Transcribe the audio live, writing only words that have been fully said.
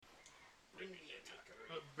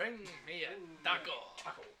Bring me a taco.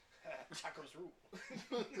 Taco. Tacos rule.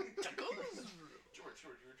 Tacos. George, you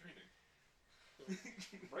were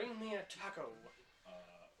dreaming. Bring me a taco.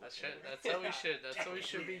 That's how we should. That's how we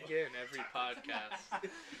should begin every podcast.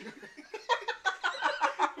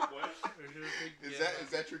 What? Is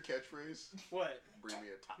that your catchphrase? What? Bring me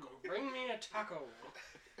a taco. Bring me a taco.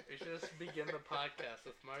 We should just begin the podcast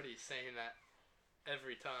with Marty saying that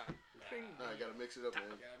every time. No, I gotta mix it up, man.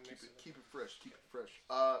 Gotta mix Keep it fresh. Keep it fresh.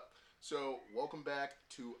 So welcome back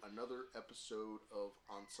to another episode of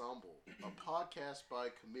Ensemble, a podcast by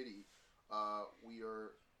committee. We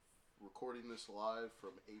are recording this live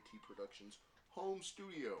from AT Productions home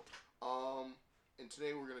studio. And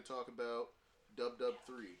today we're gonna talk about Dub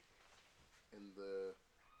 3 and the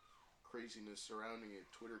craziness surrounding it.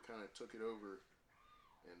 Twitter kind of took it over.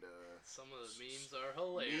 And some of the memes are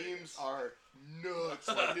hilarious. Memes are nuts.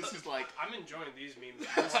 Like this is like I'm enjoying these memes.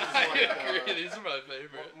 this is like These are my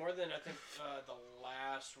favorite. More than I think the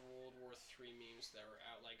last World War III memes that were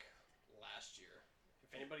out like last year.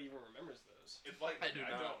 If anybody even remembers those. It's like I do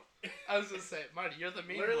not. don't. I was gonna say, Marty, you're the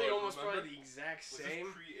meme. Literally lord, almost remember? probably the exact Was same.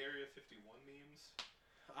 this pre-Area 51 memes?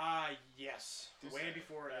 Yes. This- Way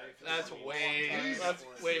before it. That's Long way. time That's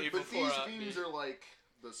before. way but before. these memes are like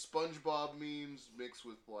the SpongeBob memes mixed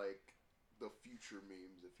with like the future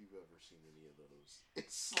memes. If you've ever seen any of those,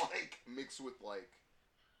 it's like mixed with like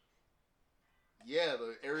the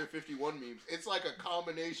Area 51 memes. It's like a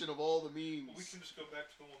combination of all the memes. Well, we can just go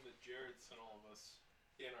back to the one that Jared sent all of us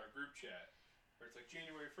in our group chat, where it's like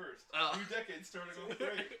January 1st, Oh. new decade starting off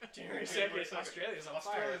great. January January 2nd, 2nd, Australia's on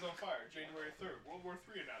Australia's fire. on fire. January 3rd, World War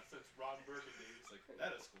III announced. That's Ron Burgundy. It's like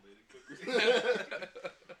that escalated quickly.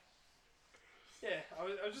 Yeah, I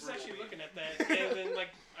was just Brutal actually meme. looking at that, and then like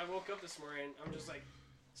I woke up this morning, I'm just like,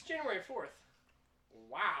 it's January 4th.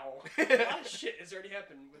 Wow, a lot of shit has already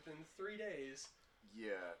happened within 3 days.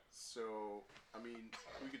 Yeah, so I mean,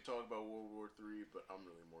 we could talk about World War III, but I'm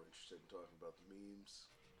really more interested in talking about the memes.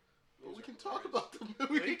 But we can talk about the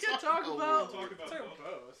We can talk about- We'll talk about Talk both.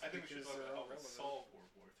 both. I think we should because talk they're about how we all relevant. solve World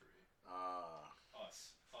War III.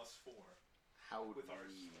 Us four, how would with our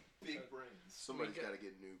we? big brains. Somebody's We got to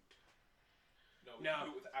get nuked. No, we No. can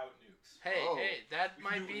do it without nukes. Hey, Oh. that We can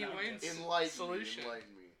might do be without Wayne's this. Enlighten solution.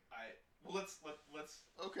 me. Well, let's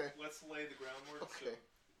Okay. lay the groundwork Okay. so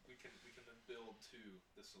we can then build to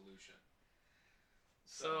the solution.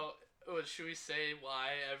 So, should we say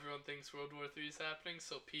why everyone thinks World War III is happening?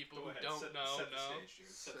 So people go who ahead, don't set know the know. stage,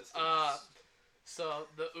 Jared. Set the stage. So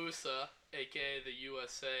the USA, aka the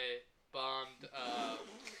USA, bombed.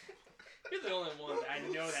 You're the only one that I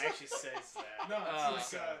know that actually says that. No,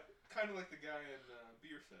 it's uh, kind of like the guy in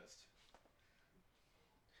Beer Fest.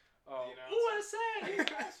 Oh, The announcer.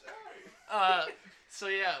 USA! So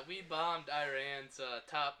yeah, we bombed Iran's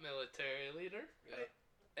top military leader, Right.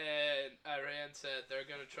 and Iran said they're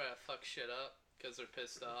gonna try to fuck shit up because they're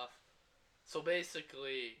pissed off. So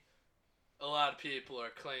basically, a lot of people are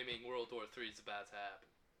claiming World War III is about to happen,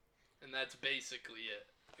 and that's basically it.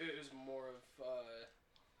 It was more of Well,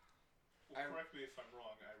 correct me if I'm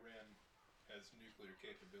wrong. Iran has nuclear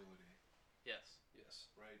capability, Yes. yes.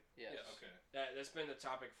 right? Yes. Yes. Okay. That's been the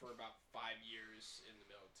topic for about 5 years in the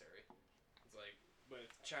military. It's like with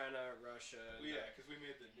China, Russia. Well, yeah, because we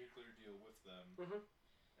made the nuclear deal with them, Mhm.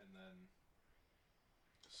 and then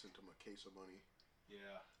Sent him a case of money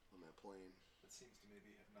yeah, on that plane. that seems to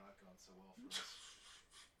maybe have not gone so well for us.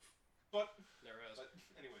 But Never has.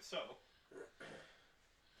 anyway, so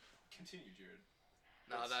continue, Jared.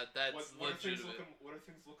 No, What's- that's what are things legitimate. looking? What are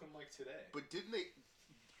things looking like today? But didn't they?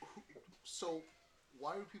 So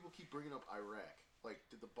why do people keep bringing up Iraq? Like,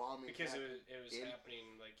 did the bombing Because happen? it was in-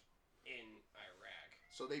 happening like in Iraq.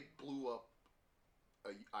 So they blew up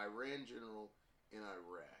a Iran general in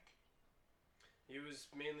Iraq. He was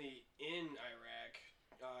mainly in Iraq,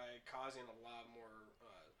 causing a lot more,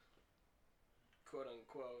 quote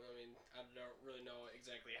unquote. I mean, I don't really know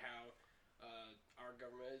exactly how our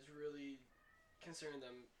government is really considering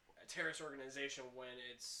them a terrorist organization when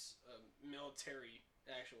it's a military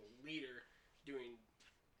actual leader doing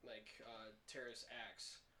like terrorist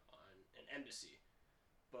acts on an embassy.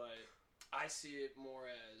 But I see it more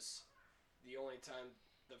as the only time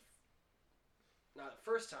not the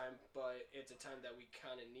first time, but it's a time that we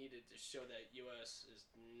kind of needed to show that U.S. is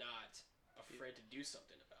not afraid to do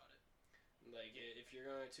something about it. Like, if you're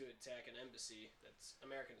going to attack an embassy that's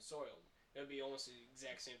American soiled, it would be almost the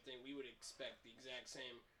exact same thing. We would expect the exact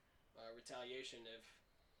same retaliation if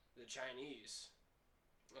the Chinese,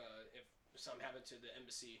 if something happened to the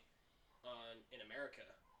embassy in America,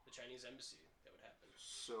 the Chinese embassy, that would happen.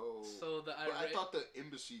 So So the but I Iran. thought the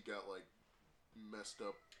embassy got like messed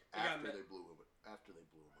up after they blew him. After they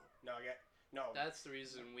blew him up. No. That's the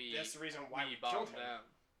reason That's the reason why we bombed killed him. them.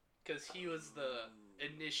 Because he was the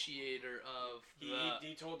initiator of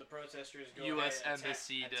He told the protesters go U.S. ahead,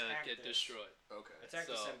 embassy to attack get this- destroyed. Okay. Attack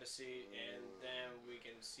this So- embassy, and then we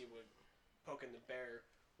can see what poking the bear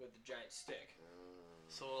with the giant stick.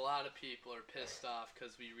 So a lot of people are pissed off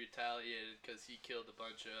because we retaliated because he killed a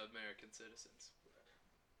bunch of American citizens.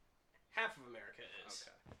 Half of America is.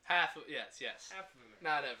 Okay. Half of, yes. Half of America.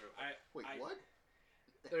 Not everyone. Wait, what?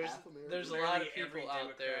 There's Half America? there's a lot of Literally every people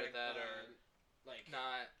out there Democratic, that are like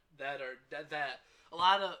not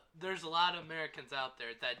there's a lot of Americans out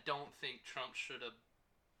there that don't think Trump should have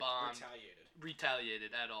bombed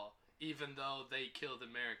retaliated at all, even though they killed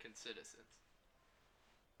American citizens.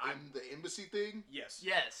 In the embassy thing? Yes.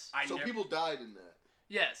 Yes. So people died in that.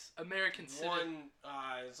 Yes, American citizens.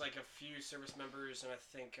 It's like a few service members, and I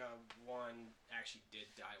think one actually did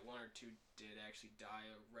die. One or two did actually die.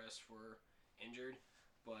 The rest were injured.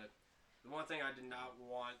 But the one thing I did not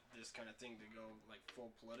want this kind of thing to go like full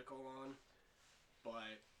political on,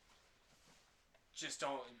 but just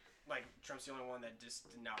don't like Trump's the only one that just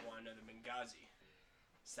did not want another Benghazi.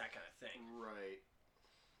 It's that kind of thing. Right.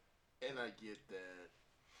 And I get that.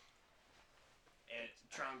 And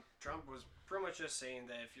Trump was pretty much just saying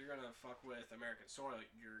that if you're gonna fuck with American soil,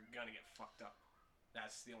 you're gonna get fucked up.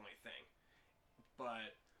 That's the only thing.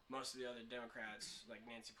 But most of the other Democrats, like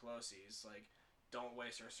Nancy Pelosi, is like, don't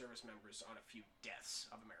waste our service members on a few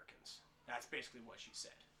deaths of Americans. That's basically what she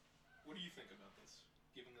said. What do you think about this?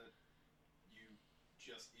 Given that you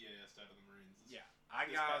just EAS'd out of the Marines. Yeah,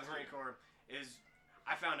 I this got past Marine year. Corps.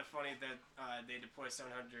 I found it funny that they deployed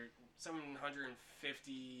 750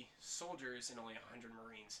 soldiers and only 100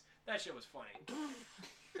 Marines. That shit was funny.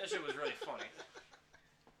 That shit was really funny.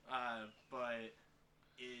 But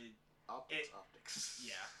Optics.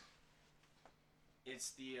 yeah.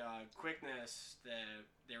 It's the quickness that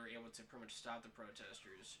they were able to pretty much stop the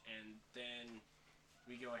protesters, and then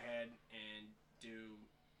we go ahead and do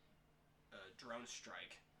a drone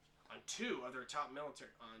strike on two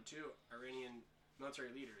Iranian military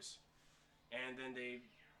leaders, and then they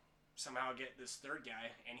somehow get this third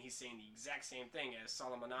guy, and he's saying the exact same thing as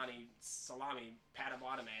Salami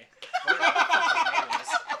Padawatame.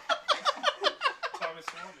 Tommy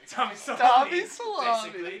Salami. Tommy Salami.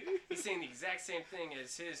 Basically, he's saying the exact same thing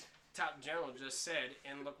as his top general just said,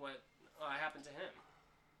 and look what happened to him.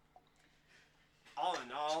 All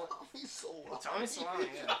in all, Tommy Salami,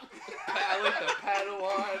 yeah. I like the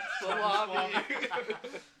Padawan salami.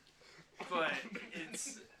 But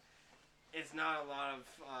it's not a lot of.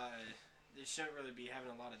 They shouldn't really be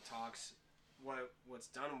having a lot of talks. What's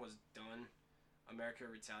done was done. America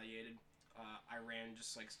retaliated. Iran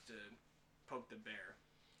just likes to poke the bear,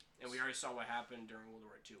 and we already saw what happened during World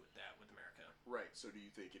War II with America. Right. So do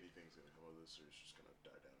you think anything's gonna come of this, or it's just gonna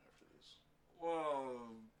die down after this?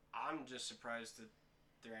 Well, I'm just surprised that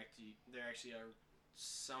there actually are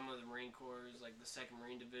some of the Marine Corps, like the 2nd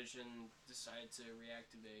Marine Division, decided to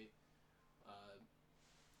reactivate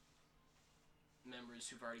members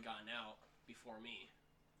who've already gotten out before me,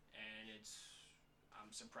 and I'm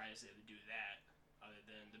surprised they would do that. Other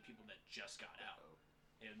than the people that just got out,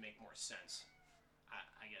 it would make more sense.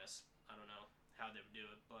 I guess I don't know how they would do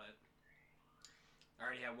it, but I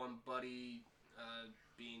already had one buddy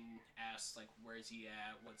being asked like, where's he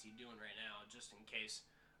at, what's he doing right now, just in case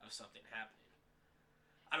of something happening.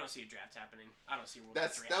 I don't see a draft happening. I don't see World War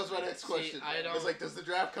III. That was my next question. I was like, does the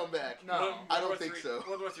draft come back? No. I don't think so.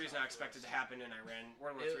 World War III is not expected to happen in Iran.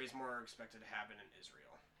 World War III is more expected to happen in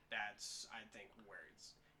Israel. That's, I think, where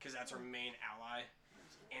it's... Because that's our main ally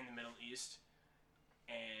in the Middle East.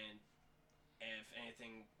 And if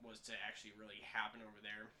anything was to actually really happen over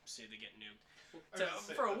there, say they get nuked.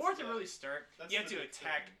 For a war to really start, you have to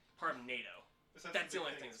attack part of NATO. That's the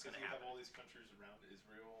only thing that's going to happen. You have all these countries around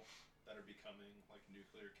Israel that are becoming like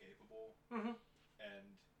nuclear capable, and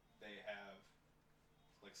they have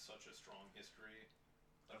like such a strong history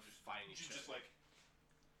Of fighting each just other. like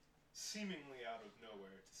seemingly out of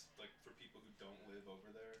nowhere, like for people who don't live over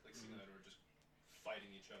there, like seemingly out of nowhere, just fighting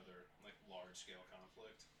each other, like large scale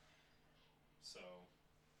conflict. So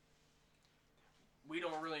We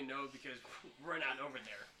don't really know because we're not over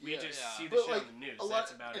there. We Yeah. just Yeah. see the But shit like on the news. a lot,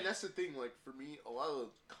 That's about and it. that's the thing. Like for me, a lot of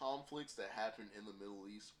the conflicts that happen in the Middle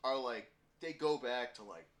East are like they go back to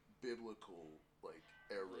like biblical like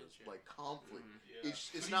eras, Religion. like conflict. yeah, It's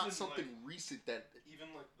But not even, something like, recent that.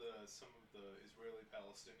 even like some of the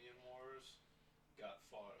Israeli-Palestinian wars got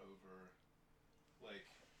fought over, like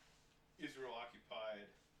Israel occupied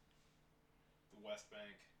the West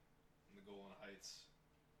Bank and the Golan Heights.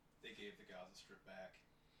 They gave the Gaza Strip back,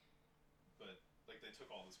 but like they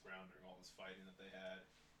took all this ground during all this fighting that they had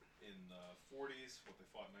in the 40s, what they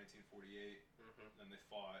fought in 1948, then they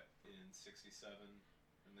fought in 67,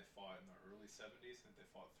 and they fought in the early 70s. I think they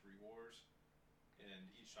fought 3 wars,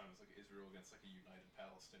 and each time it was like Israel against like a united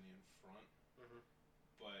Palestinian front.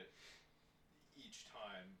 But each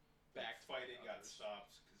time, fighting got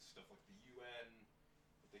stopped because stuff like the UN,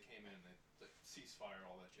 they came in, they like, ceasefire,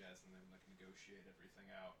 all that jazz, and then like negotiate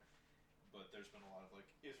everything out. But there's been a lot of like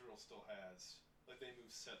Israel still has like they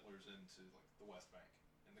moved settlers into like the West Bank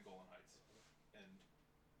and the Golan Heights, and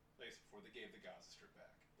like I said before, they gave the Gaza Strip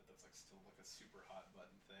back, but that's like still like a super hot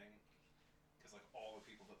button thing because like all the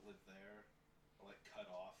people that live there are like cut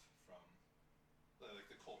off from like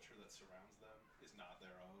the culture that surrounds them is not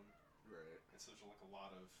their own. Right. And so there's like a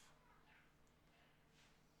lot of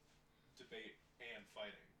debate and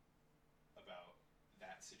fighting about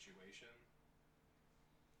that situation.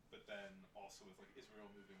 But then also with like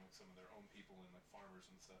Israel moving like some of their own people and like farmers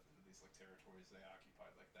and stuff into these like territories they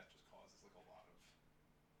occupied, like that just causes like a lot of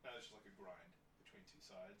it's just like a grind between two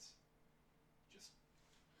sides. Just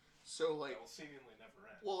So like that will seemingly never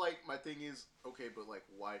end. well, like my thing is okay, but like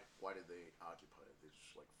why did they occupy it? They're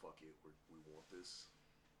just like fuck it, we want this.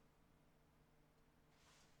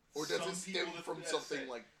 Or does it stem from something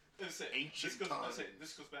like ancient times?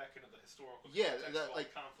 This goes back into the historical Yeah, context that, of all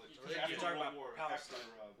like the conflict. You're After talking World about War, Palestine,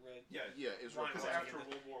 Israel. because Right. after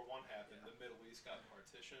World War I happened, the Middle East got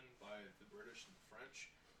partitioned by the British and the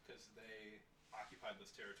French because they occupied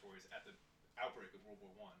those territories at the outbreak of World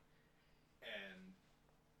War I, and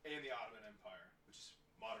the Ottoman Empire, which is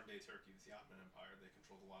modern day Turkey, is the Ottoman Empire. They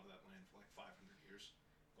controlled a lot of that land for like 500 years,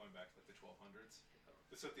 going back to like the 1200s.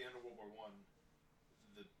 But so at the end of World War I,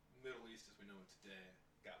 the Middle East as we know it today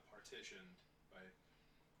got partitioned by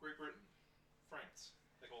Great Britain, France,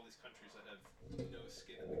 like all these countries that have no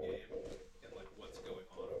skin in the game and like what's going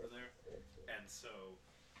on over there. And so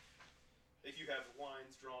if you have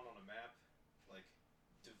lines drawn on a map, like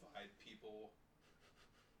divide people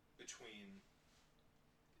between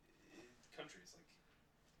countries,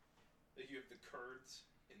 like you have the Kurds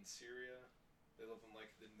in Syria, they live in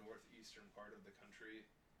like the northeastern part of the country,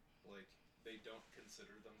 like they don't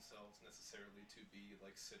consider themselves necessarily to be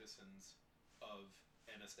like citizens of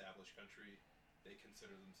an established country. They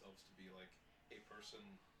consider themselves to be like a person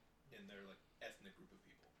in their like ethnic group of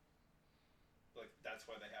people. Like that's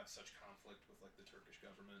why they have such conflict with like the Turkish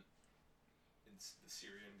government and the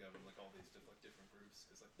Syrian government, like all these different groups,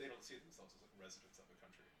 because like they don't see themselves as like residents of a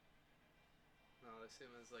country. No, they see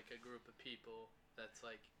them as like a group of people that's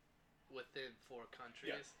like within 4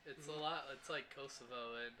 countries. Yeah. It's a lot. It's like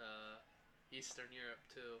Kosovo and Eastern Europe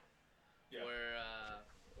too, where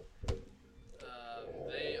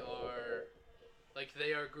they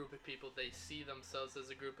are a group of people. They see themselves as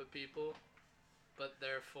a group of people, but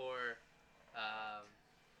therefore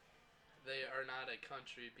they are not a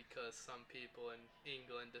country because some people in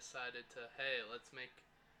England decided to, hey, let's make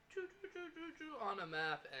on a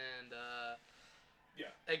map and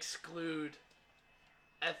exclude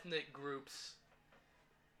ethnic groups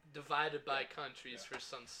divided by countries for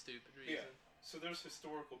some stupid reason. Yeah. So there's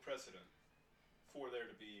historical precedent for there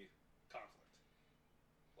to be conflict,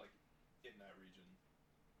 like in that region.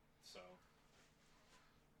 So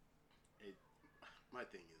my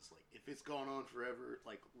thing is like if it's gone on forever,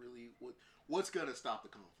 like really, what's gonna stop the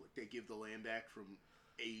conflict? They give the land back from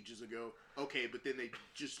ages ago. Okay, but then they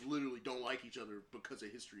just literally don't like each other because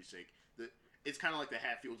of history's sake. It's kind of like the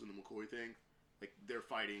Hatfields and the McCoy thing. Like they're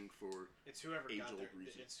fighting for it's whoever got age-old there.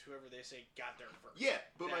 reasons. It's whoever they say got there first. Yeah,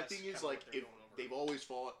 but my That's thing is kinda like what they're if going over. they've always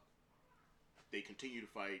fought, they continue to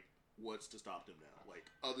fight. What's to stop them now? Like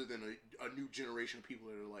other than a new generation of people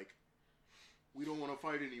that are like, we don't want to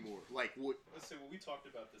fight anymore. Like what? let's say, well, we talked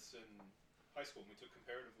about this in high school when we took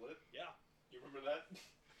comparative lit. Yeah. You remember that?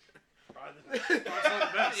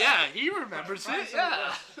 Yeah, he remembers it.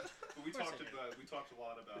 Yeah. But we talked a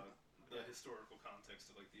lot about the historical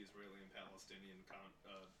context of like the Israeli and Palestinian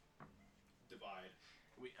divide.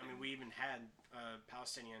 We even had a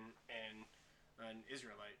Palestinian and an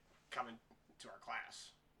Israelite coming to our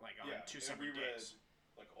class, like on 2 and separate we read days.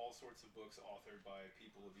 like all sorts of books authored by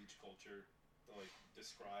people of each culture that like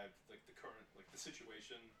describe like the current like the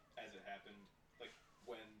situation as it happened, like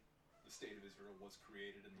when the state of Israel was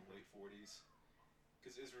created in the late 40s,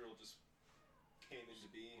 because Israel just came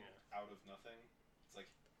into being out of nothing. It's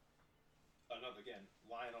like another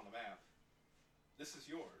line on a map. This is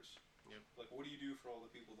yours. Yep. Like, what do you do for all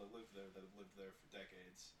the people that live there that have lived there for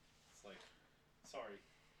decades? It's like, sorry,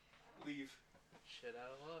 leave. Shit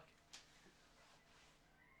out of luck.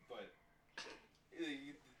 But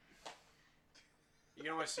You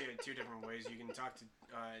can always see it 2 different ways. You can talk to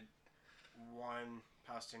one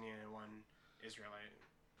Palestinian and one Israelite,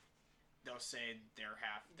 they'll say they're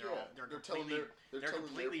They're telling completely they're telling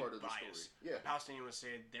completely their part of the biased. story. Yeah. Palestinian will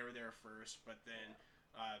say they were there first, but then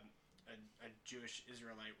a Jewish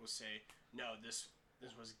Israelite will say, no, this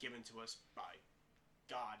was given to us by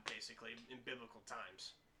God, basically, in biblical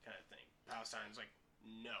times, kind of thing. Palestine's like,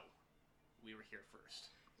 no, we were here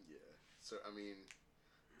first. Yeah. So I mean,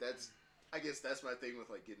 I guess that's my thing with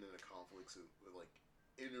like getting into conflicts with like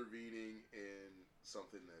intervening in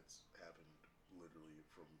something that's happened literally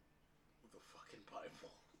from the fucking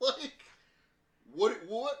Bible.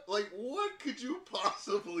 Like, what could you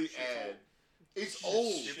possibly add? It's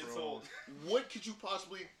old. Shit's old. What could you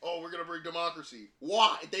possibly? Oh, we're gonna bring democracy.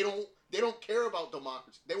 Why? They don't care about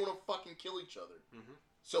democracy. They want to fucking kill each other. Mm-hmm.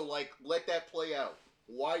 So like, let that play out.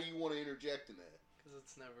 Why do you want to interject in that? Because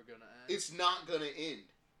it's never gonna end. It's not gonna end.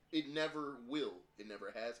 It never will. It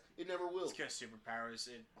never has. It never will. It's because superpowers,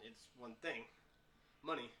 it's one thing.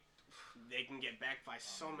 Money. They can get backed by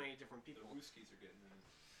so many different The people. Ruskies are getting in.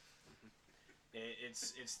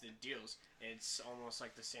 It's the deals. It's almost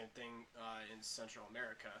like the same thing in Central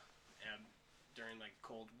America during like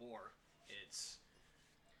Cold War. It's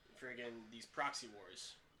friggin' these proxy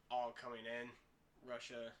wars all coming in.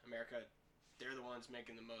 Russia, America, they're the ones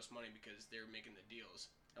making the most money because they're making the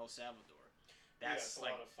deals. El Salvador. That's it's a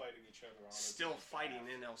like lot of fighting each other on still other people's fighting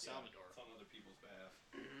behalf. in El Yeah, Salvador. it's on other people's behalf.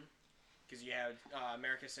 Because you have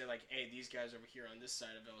America say like, hey, these guys over here on this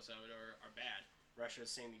side of El Salvador are bad. Russia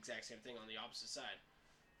is saying the exact same thing on the opposite side.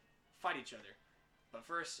 Fight each other. But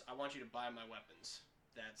first, I want you to buy my weapons.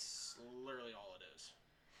 That's literally all it is.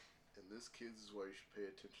 And this, kids, is why you should pay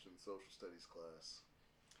attention in social studies class.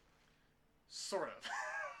 Sort of.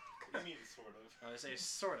 What do you mean, sort of? I would say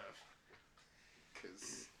sort of.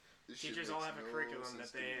 Because this shit Teachers all makes have a no curriculum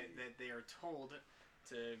sense that to me. they are told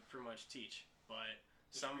to pretty much teach. But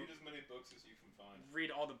Just some read as many books as you can find. read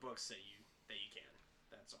all the books that you can.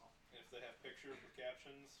 That's all. And if they have pictures with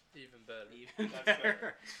captions, Even better. Even That's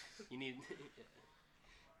better. You need.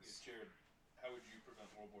 yes, Jared, how would you prevent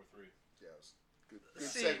World War III? Yeah, it was good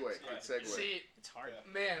See- segue. Good segue. See, It's hard. Yeah.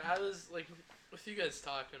 man, I was like, with you guys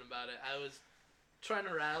talking about it, I was trying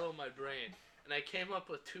to rattle my brain, and I came up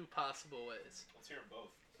with two possible ways. Let's hear them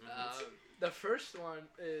both. The first one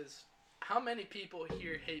is, how many people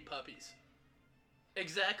here hate puppies?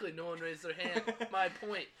 Exactly, no one raised their hand. My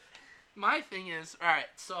point. My thing is, alright,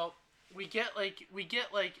 so we get like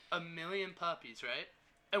 1 million puppies, right?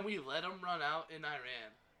 And we let them run out in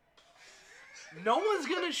Iran. No one's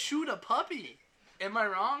gonna shoot a puppy. Am I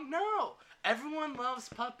wrong? No. Everyone loves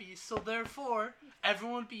puppies, so therefore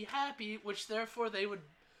everyone would be happy, which therefore they would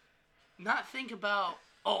not think about,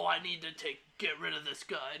 oh, I need to get rid of this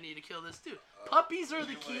guy. I need to kill this dude. Puppies are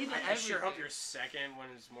the key to I sure hope everything. your second one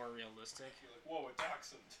is more realistic. You're like, whoa, a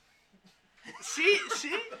dachshund. See,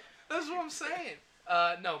 that's what I'm saying.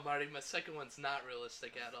 No, Marty, my second one's not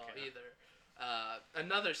realistic at all Okay. either.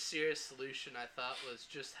 Another serious solution I thought was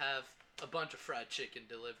just have a bunch of fried chicken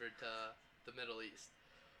delivered to the Middle East,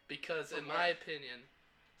 because in my opinion,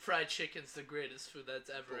 fried chicken's the greatest food that's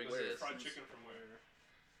ever From where? existed. Fried chicken from where?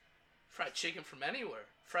 Fried chicken from anywhere.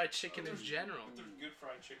 Fried chicken in general. There's good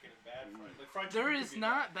fried chicken and bad fried. Like fried There chicken is could be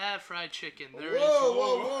not bad fried chicken. There is. Whoa,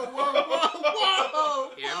 whoa, whoa, whoa,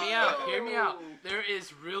 whoa! Hear me out. Hear me out. There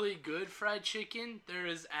is really good fried chicken. There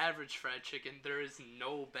is average fried chicken. There is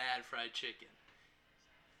no bad fried chicken.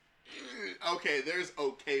 Okay, there's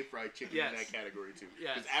okay fried chicken Yes. in that category too.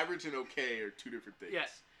 Yes. Because average and okay are two different things.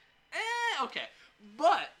 Yes. Okay.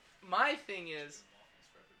 But my thing is waffles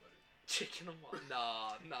for everybody. chicken and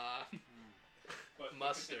nah. But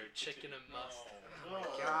Mustard, chicken and mustard. No.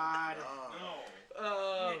 God.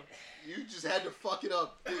 No. You just had to fuck it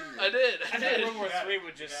up, didn't you? I did. I think World War Yeah, III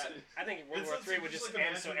would just. yeah. I think World War It's III like- would just just like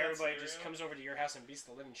end so imagine that everybody just scenario. comes over to your house and beats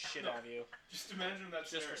the living shit out of you Just imagine that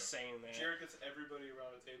just for scenario. saying that. Jared gets everybody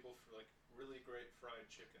around a table for like really great fried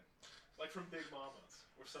chicken, like from Big Mama's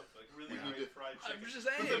or something, like really We need great to- fried I'm chicken. just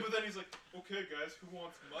But saying. then he's like, okay guys, who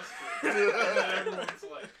wants mustard? And then everyone's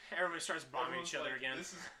like, Everybody starts bombing each other like, again.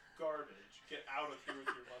 This is garbage. Get out of here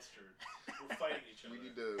with your mustard. We're fighting each other. We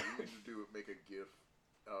need to make a GIF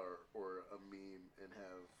or a meme and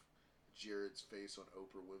have Jared's face on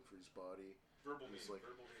Oprah Winfrey's body. verbal It's meme. like-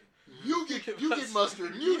 Verbal meme. You get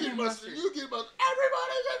mustard. You get mustard. You get mustard.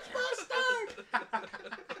 Everybody gets mustard.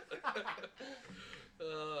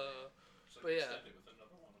 Just like But yeah. extend it with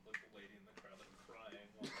another one of like the lady in the crowd like crying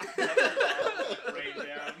while rain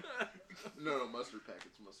down. No, mustard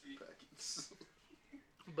packets. Mustard packets.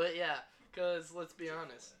 But yeah, because let's be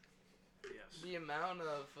honest, Yes. the amount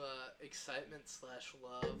of excitement /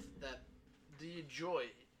 love that the joy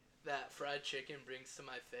that fried chicken brings to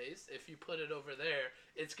my face, if you put it over there,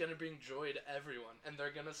 it's gonna bring joy to everyone, and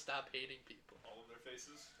they're gonna stop hating people. All of their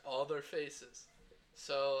faces. All their faces.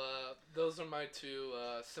 So those are my two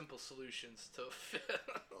simple solutions to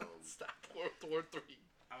stop World War III.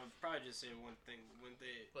 I would probably just say one thing. When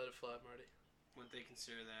they Let it fly, Marty.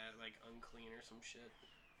 consider that like unclean or some shit,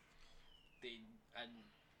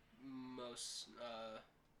 most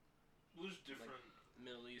There's different.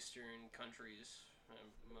 Middle Eastern countries,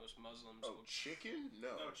 most Muslims. Oh, chicken?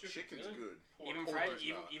 No, No, chicken's really? good. Even Pork fried, is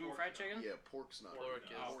even not. even Pork fried not. chicken. Yeah, pork's not. Pork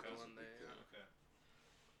good. is Oh, the okay. one they. Okay.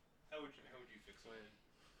 How would you fix it?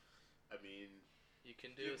 I mean, You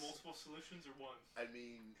can Do do. you have multiple solutions or one? I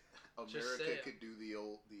mean, Just say America it. could do the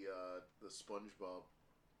SpongeBob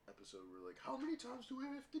episode where like, how many times do I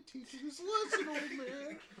have to teach you this lesson, old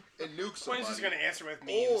man? And nuke somebody. Quinn's just gonna answer with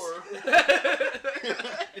memes. Or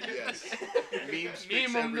yes, memes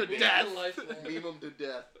fix Meme 'em to everything. death. Meme 'em to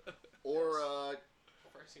death. Or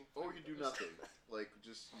First thing- or you do nothing. Like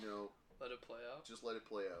just Let it play out. just let it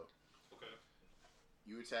play out. Okay.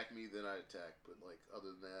 You attack me, then I attack. But like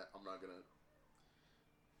other than that, I'm not gonna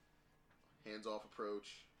hands off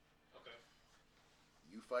approach. Okay.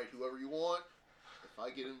 You fight whoever you want. If I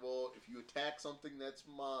get involved, if you attack something that's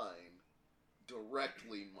mine,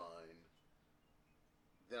 directly mine,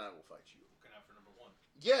 then I will fight you. Looking out for number one.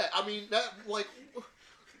 Yeah, I mean that. Like,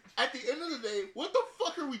 at the end of the day, what the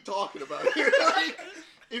fuck are we talking about here? Like,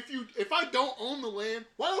 if I don't own the land,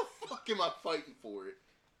 why the fuck am I fighting for it?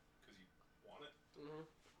 Because you want it. Mhm.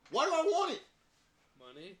 Why do I want it?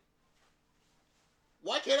 Money.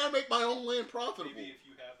 Why can't I make my own land profitable? Maybe if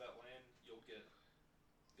you have that land, you'll get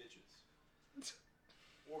bitches.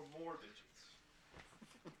 Or more bitches.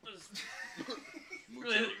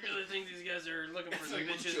 Really think these guys are looking for It's the like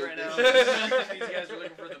bitches mucho right now? bitches. Really think these guys are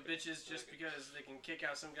looking for the bitches just because they can kick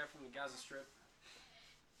out some guy from the Gaza Strip?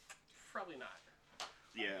 Probably not.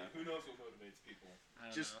 Yeah. Who knows what motivates people? I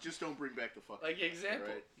don't know. Just don't bring back the fucking. Like example,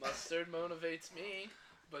 Right. mustard motivates me,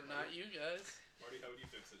 but not you guys. Marty, how would you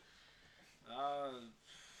fix it?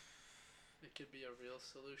 It could be a real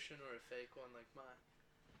solution or a fake one like mine.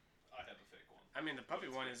 I have a fake one. I mean, the puppy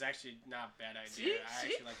one is actually not a bad idea. See? I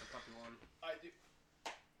See? actually like the puppy one. I do.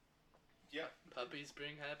 Yeah. Puppies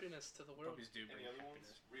bring happiness to the world. Puppies do bring Any other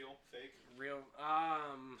happiness. ones? Real? Fake? Real.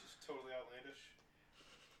 Just totally outlandish?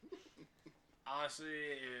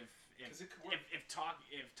 Honestly, Because it could work. if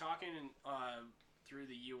talking through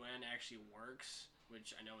the UN actually works,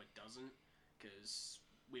 which I know it doesn't, because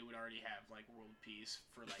we would already have like world peace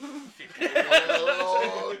for like 50 years.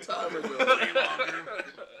 Oh, time ago. Way longer.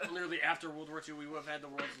 Literally after World War II, we would have had the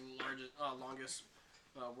world's longest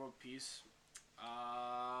world peace.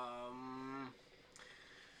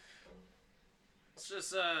 Let's just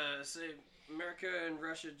say America and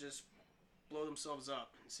Russia just blow themselves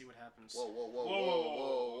up and see what happens. Whoa, whoa, whoa, whoa, whoa,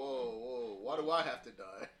 whoa, whoa! Why do I have to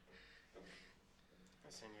die? I'm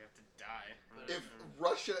not saying you have to die. If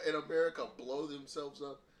Russia and America blow themselves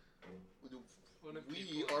up, Wouldn't we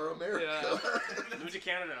people- are America. Move to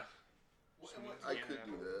Canada. I could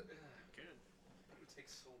do that. Good. It would take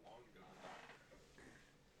so long to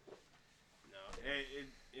go. No,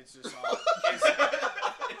 it's just all. It's,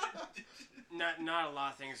 not a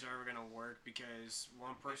lot of things are ever gonna work because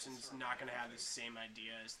one person's not gonna have the same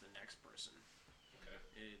idea as the next person.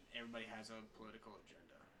 Okay. Everybody has a political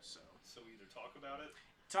agenda, so. So we either talk about it.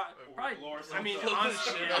 Probably. Blow I mean, ourselves up.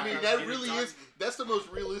 honestly, yeah, I mean, that either really talk- is. That's the most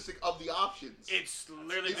realistic of the options. It's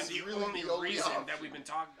literally It's been the really only the only reason that option. we've been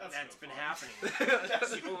talking. That's That's no been fun. happening.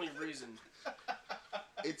 That's the only reason.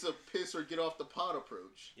 It's a piss or get off the pot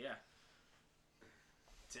approach. Yeah.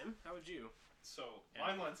 Tim, how would you? So Yeah.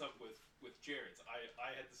 mine lines up with Jared's.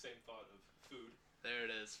 I had the same thought of food. There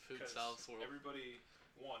it is. Food 'Cause solves the world. Everybody,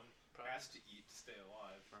 one, Problems. has to eat to stay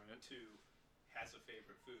alive. Right. Two, has a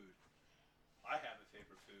favorite food. I have a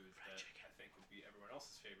favorite food Fried that chicken. I think would be everyone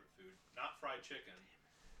else's favorite food. Not fried chicken,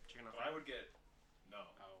 Chicken on but I would get no.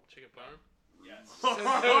 Chicken parm. Yes. Oh,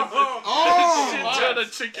 Shit, the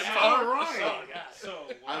chicken Yeah. parm. Alright. So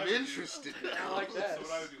what I'm I would do- interested now. I like that. So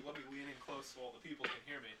what I would do, let me lean in close so all the people can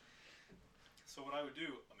hear me. So what I would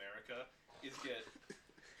do, America, is get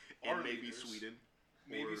our And maybe leaders, Sweden.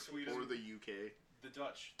 maybe or, Sweden, Or the UK. the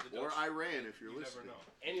Dutch, Or Iran, if you're you listening. never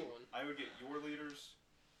know. Anyone. I would get your leaders,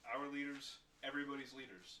 our leaders, everybody's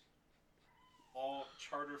leaders. All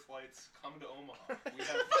charter flights come to Omaha.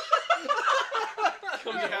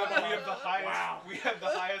 We have the highest Wow. we have the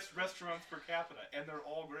highest restaurants per capita, and they're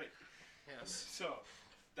all great. Yes. So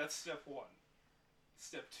that's step one.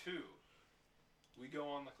 Step two, we go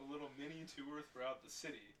on like a little mini tour throughout the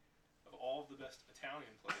city of all of the best Italian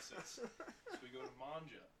places. So we go to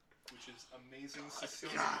Mangia. which is amazing God.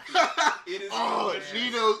 Sicilian food. It is Oh, delicious.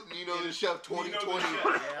 Nino It the is- Chef Nino the 2020. Chef.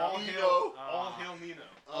 Yeah. All Nino. hail Nino.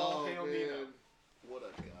 All hail Nino. What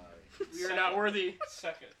a guy. We are not worthy.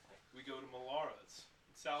 Second, we go to Malara's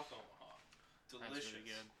in South Omaha. That's Delicious. really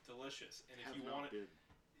good. Delicious. And if Have you not want it, been.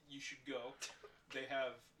 you should go. They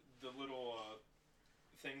have the little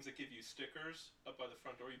things that give you stickers up by the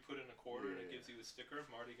front door. You put in a quarter and it Yeah. gives you a sticker.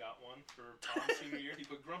 Marty got one for Tom's senior year. He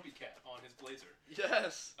put Grumpy Cat on his blazer.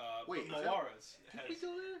 Yes. Wait, but Malara's Did we has.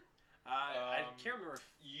 go there? I can't remember.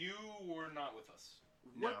 You were not with us.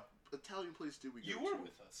 What Italian place did we go You to? were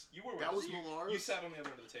with us. You were with That us. was You Malara's? sat on the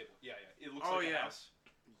other end of the table. Yeah, yeah. It looks Oh, like a yeah. house.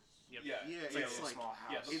 Yep. Yeah. Yeah, It's like it's a like, small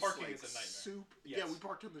house. yeah, the it's parking like is a nightmare. soup. Yes. Yeah, we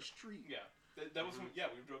parked on the street. Yeah. That was when, yeah,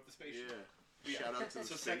 we drove the spaceship. Yeah. Yeah. Shout out to the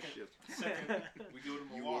So second- spaceship. Second, we go to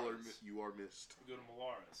Malara's. You are missed. We go to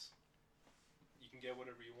Malara's. You can get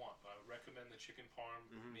whatever you want, but I would recommend the chicken parm,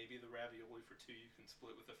 Mhm. maybe the ravioli for two. You can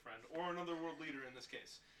split with a friend or another world leader in this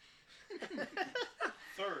case.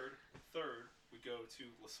 Third, we go to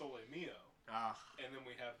La Sole Mio, Ah, and then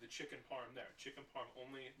we have the chicken parm there. Chicken parm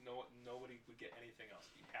only. Nobody would get anything else.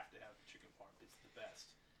 You have to have the chicken parm. It's the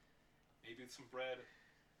best. Maybe with some bread.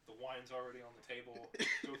 The wine's already on the table.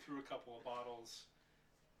 Go through a couple of bottles.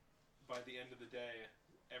 By the end of the day,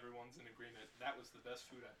 everyone's in agreement. That was the best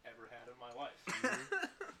food I've ever had in my life.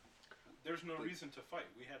 There's no But- reason to fight.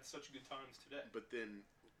 We had such good times today. But then,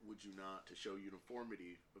 would you not, to show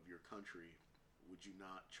uniformity of your country, would you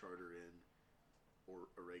not charter in or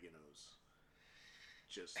oregano's?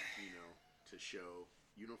 Just, to show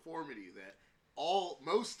uniformity that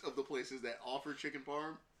most of the places that offer chicken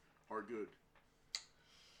parm are good.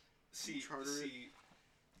 See, charter it?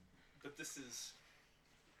 but this is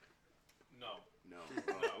no, No.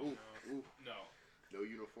 No. Ooh, no, no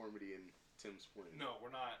uniformity in Tim's plan. no. We're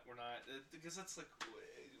not because that's like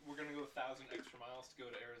we're gonna go 1,000 extra miles to go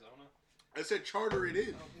to Arizona. I said charter it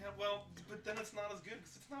in. Oh, yeah, well, but then it's not as good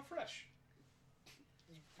because it's not fresh.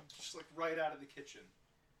 Just like right out of the kitchen,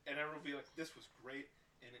 and everyone will be like, "This was great,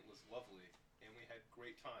 and it was lovely, and we had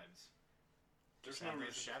great times." There's just no have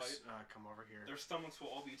those reason to fight. chefs come over here. Their stomachs will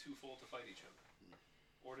all be too full to fight each other,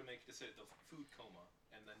 or to make the food coma,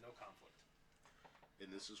 and then no conflict. And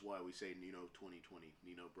this is why we say Nino 2020.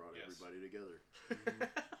 Nino brought Yes. everybody together.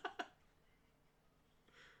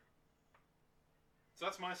 So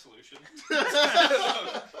that's my solution.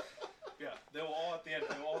 Yeah, they will all at the end.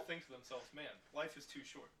 They will all think to themselves, "Man, life is too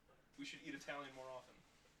short. We should eat Italian more often.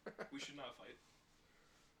 We should not fight,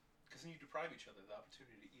 because then you deprive each other of the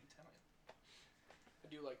opportunity to eat Italian." I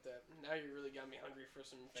do like that. Now you really got me hungry for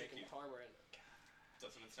some Thank chicken you. parm right now.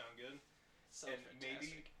 Doesn't it sound good? Sounds And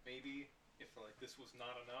fantastic. maybe if like this was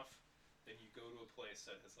not enough, then you go to a place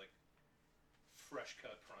that has like fresh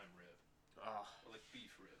cut prime rib Oh, or like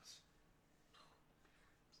beef ribs.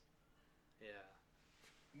 Yeah.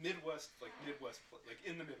 Midwest, like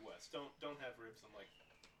in the Midwest, don't have ribs in like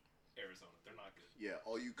Arizona. They're not good. Yeah,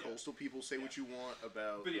 all you Yeah. coastal people say what you want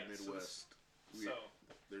about But the yeah, so Midwest. We- So,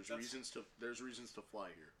 there's that's- reasons to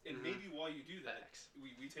fly here. and Mhm. maybe while you do that, Facts.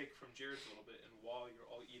 we take from Jared's a little bit, and while you're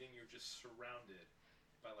all eating, you're just surrounded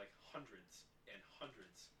by like hundreds and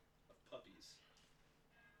hundreds of puppies.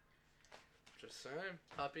 Just saying.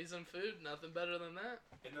 Puppies and food, nothing better than that.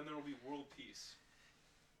 And then there will be world peace.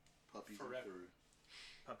 Puppies Forever. and food.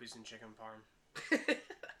 puppies and chicken parm.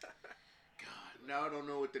 God, now I don't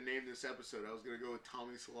know what to name this episode. I was gonna go with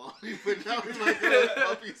Tommy Salami, but now we might go with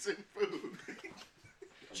puppies and food.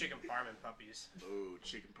 Chicken parm and puppies. Oh,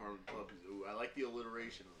 chicken parm and puppies. Oh, I like the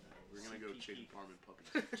alliteration on that. We're gonna go CPP. chicken parm and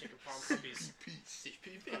puppies. Chicken parm puppies.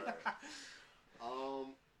 CPP.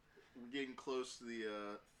 Alright. We're getting close to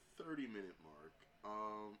the 30-minute mark.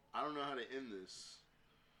 I don't know how to end this.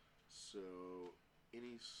 So,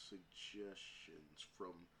 any suggestions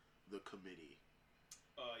from the committee?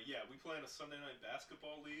 Yeah, we play in a Sunday night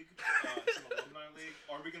basketball league. It's an alumni league.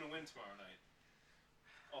 Are we going to win tomorrow night?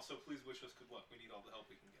 Also, please wish us good luck. We need all the help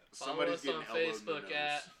we can get. Follow Somebody's us getting on elbowed in the Facebook nose.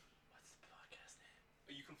 at... What's the podcast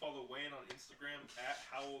name? You can follow Wayne on Instagram at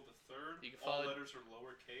Howell III. You can all follow- letters are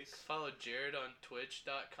lowercase. Follow Jared on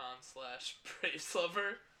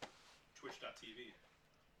twitch.com/BraceLover. Twitch.tv.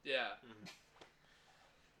 Yeah.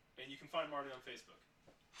 And you can find Marty on Facebook.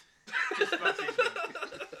 Just about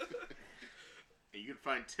Facebook. And you can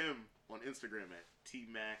find Tim on Instagram at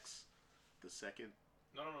tmax2.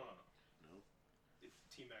 No. No? It's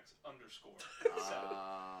T-Max _.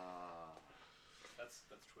 Ah, That's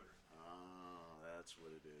Twitter. that's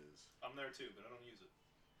what it is. I'm there too, but I don't use it.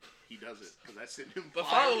 He does it because I send him But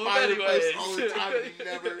fire follow him requests anyways. all the time,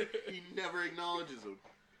 and he never acknowledges them.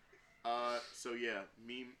 So yeah,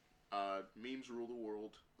 memes rule the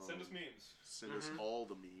world. Send us memes. Send us all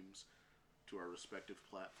the memes to our respective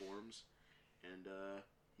platforms. And,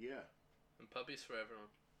 yeah. And puppies for everyone.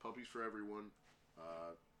 Puppies for everyone.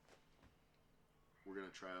 We're going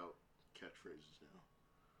to try out catchphrases now.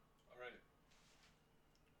 Alright.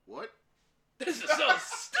 What? This is so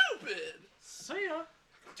stupid! See ya.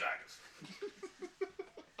 Tigers.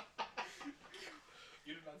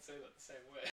 You did not say that the same way.